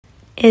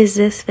Is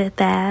this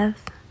Fifth Ave?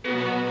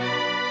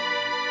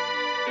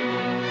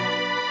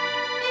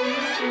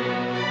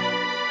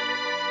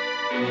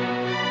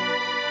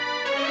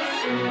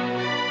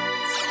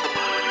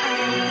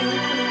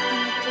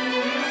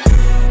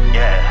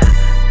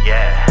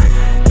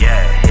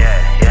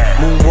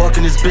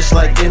 Moonwalking this bitch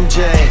like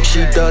MJ.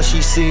 She thought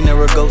she seen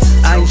her a ghost.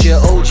 I ain't your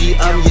OG,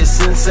 I'm your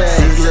sensei.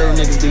 These little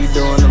niggas be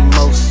doing the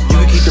most. You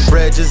can keep the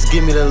bread, just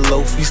give me the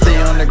loaf. You stay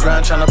on the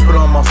grind tryna put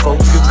on my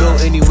folks. You could go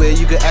anywhere,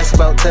 you could ask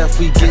about theft.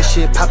 We get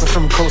shit poppin'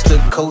 from coast to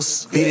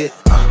coast. Beat it,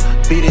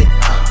 beat it,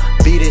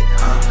 beat it,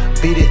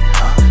 beat it,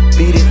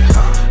 beat it,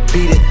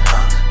 beat it,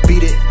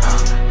 beat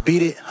it,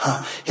 beat it.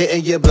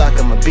 Hitting your block,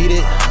 I'ma beat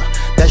it.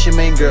 That's your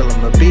main girl,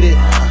 I'ma beat it.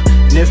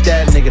 And if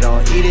that nigga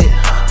don't eat it,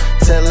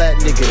 tell that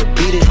nigga to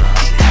beat it.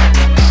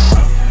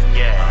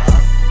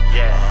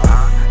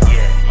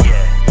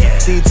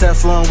 See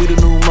Teflon, we the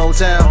new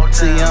Motown.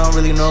 See, I don't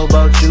really know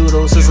about you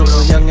though. Since I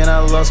was young and I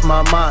lost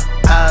my mind,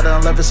 I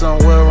done left it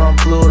somewhere on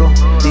Pluto.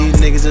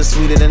 These niggas are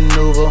sweeter than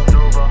Nouveau.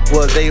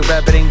 What they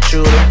rap, it ain't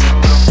true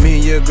though. Me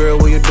and your girl,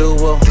 what you do?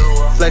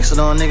 Flexing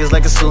on niggas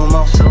like a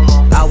sumo.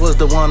 I was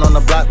the one on the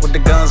block with the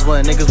guns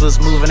when niggas was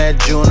moving at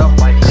Juno.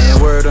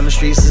 And word on the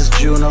streets is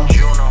Juno.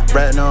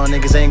 Ratting on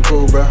niggas ain't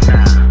cool, bro.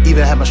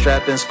 Even had my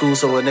strap in school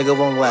so a nigga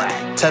won't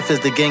whack. Tough as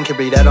the gang,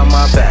 carry that on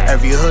my back.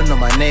 Every hood know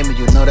my name and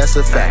you know that's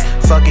a fact.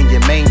 Fucking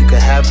your main, you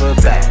can have her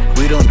back.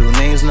 We don't do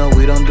names, no,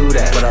 we don't do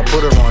that. But I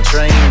put her on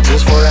train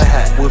just for a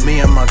hat. With me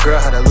and my girl,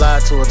 had to lie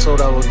to her, told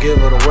I would give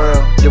her the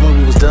world. Then when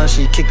we was done,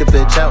 she kicked the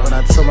bitch out. And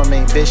I told my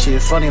main bitch, she a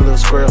funny little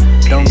squirrel.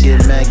 Don't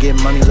get mad,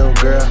 get money, little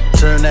girl.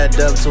 Turn that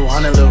dub to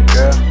 100, little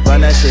girl.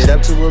 Run that shit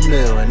up to a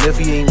mill. And if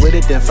he ain't with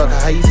it, then fuck her,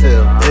 how you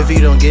feel? If he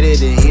don't get it,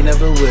 then he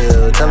never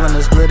will. Tell him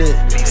to split it,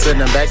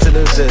 send him back to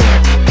the Ville.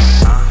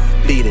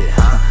 Beat it,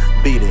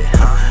 beat it.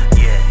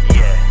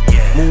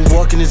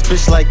 Moonwalking this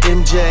bitch like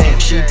MJ.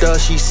 She thought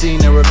she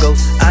seen her a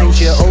ghost. I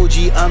ain't your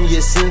OG, I'm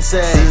your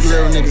sensei. These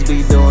little niggas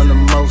be doing the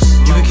most.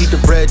 You can keep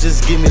the bread,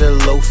 just give me the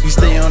loaf. You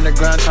stay on the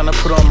ground tryna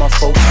put on my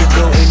folks. You could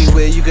go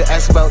anywhere, you could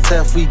ask about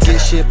theft. We get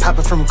shit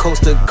poppin' from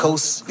coast to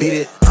coast.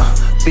 Beat it,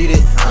 beat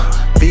it,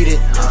 beat it,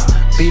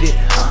 beat it,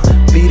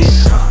 beat it,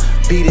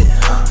 beat it,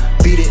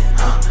 beat it,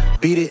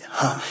 beat it.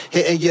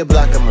 Hitting your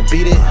block, I'ma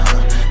beat it.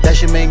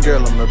 That's your main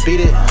girl, I'ma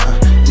beat it.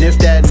 And if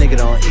that nigga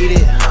don't eat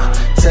it,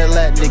 tell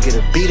that nigga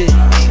to beat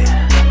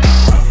it.